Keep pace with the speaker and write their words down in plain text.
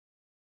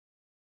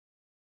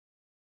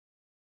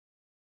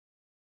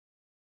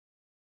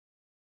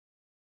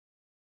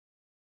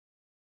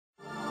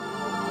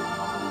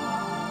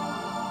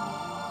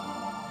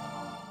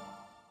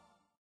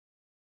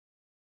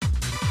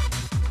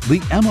The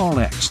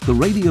MRX, the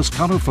radius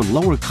cutter for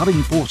lower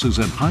cutting forces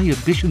and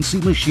high-efficiency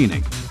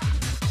machining.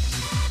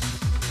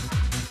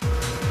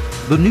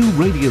 The new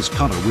radius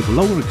cutter with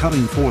lower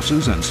cutting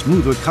forces and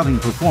smoother cutting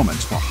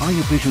performance for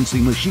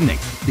high-efficiency machining,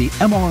 the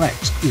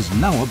MRX, is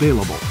now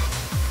available.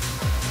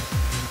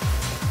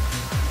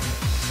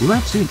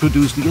 Let's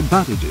introduce the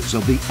advantages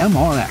of the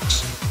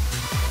MRX.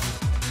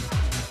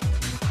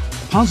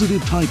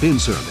 Positive type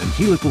insert and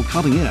helical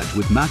cutting edge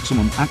with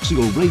maximum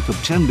axial rate of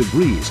 10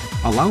 degrees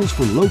allows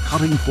for low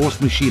cutting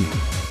force machining.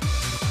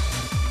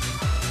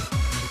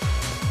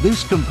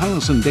 This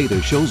comparison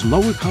data shows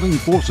lower cutting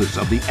forces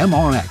of the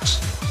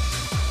MRX.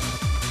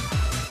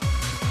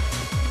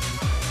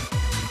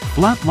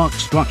 Flat lock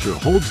structure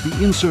holds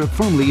the insert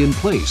firmly in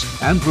place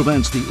and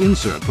prevents the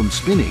insert from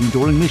spinning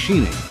during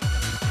machining.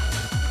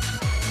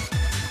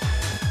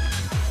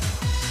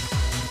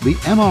 The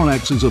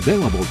MRX is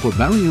available for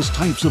various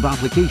types of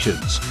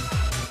applications.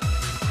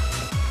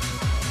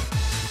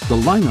 The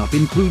lineup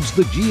includes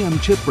the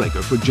GM chip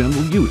breaker for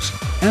general use,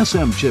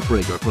 SM chip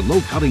breaker for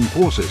low cutting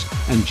forces,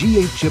 and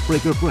G8 chip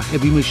breaker for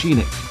heavy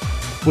machining.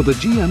 For the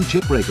GM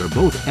chip breaker,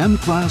 both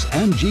M-class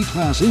and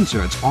G-class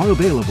inserts are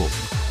available.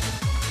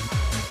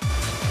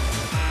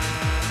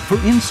 For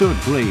insert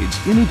grades,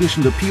 in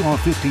addition to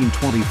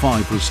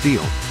PR1525 for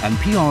steel and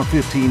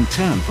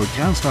PR1510 for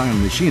cast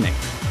iron machining,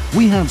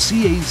 we have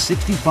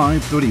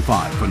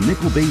CA6535 for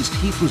nickel-based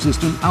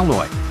heat-resistant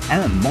alloy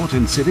and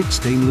martensitic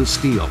stainless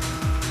steel,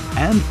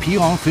 and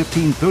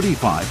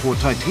PR1535 for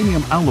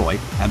titanium alloy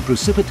and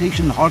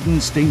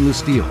precipitation-hardened stainless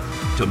steel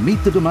to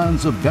meet the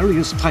demands of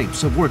various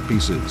types of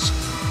workpieces.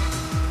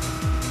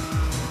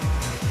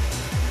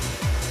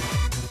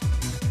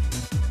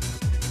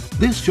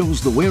 This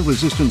shows the wear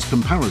resistance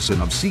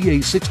comparison of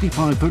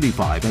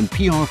CA6535 and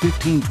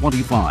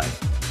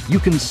PR1525. You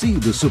can see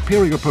the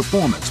superior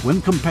performance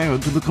when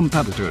compared to the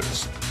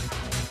competitors.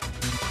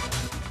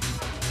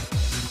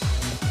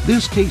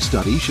 This case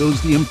study shows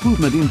the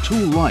improvement in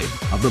tool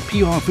life of the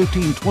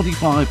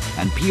PR1525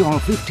 and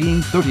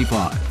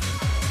PR1535.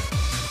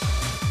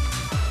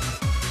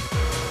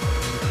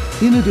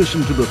 In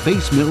addition to the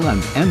face mill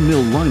and end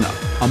mill lineup,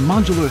 a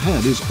modular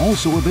head is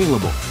also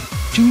available.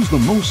 Choose the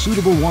most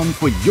suitable one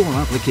for your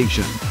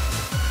application.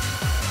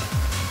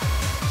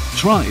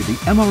 Try the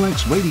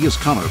MRX radius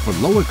cutter for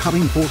lower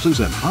cutting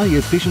forces and high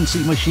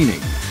efficiency machining.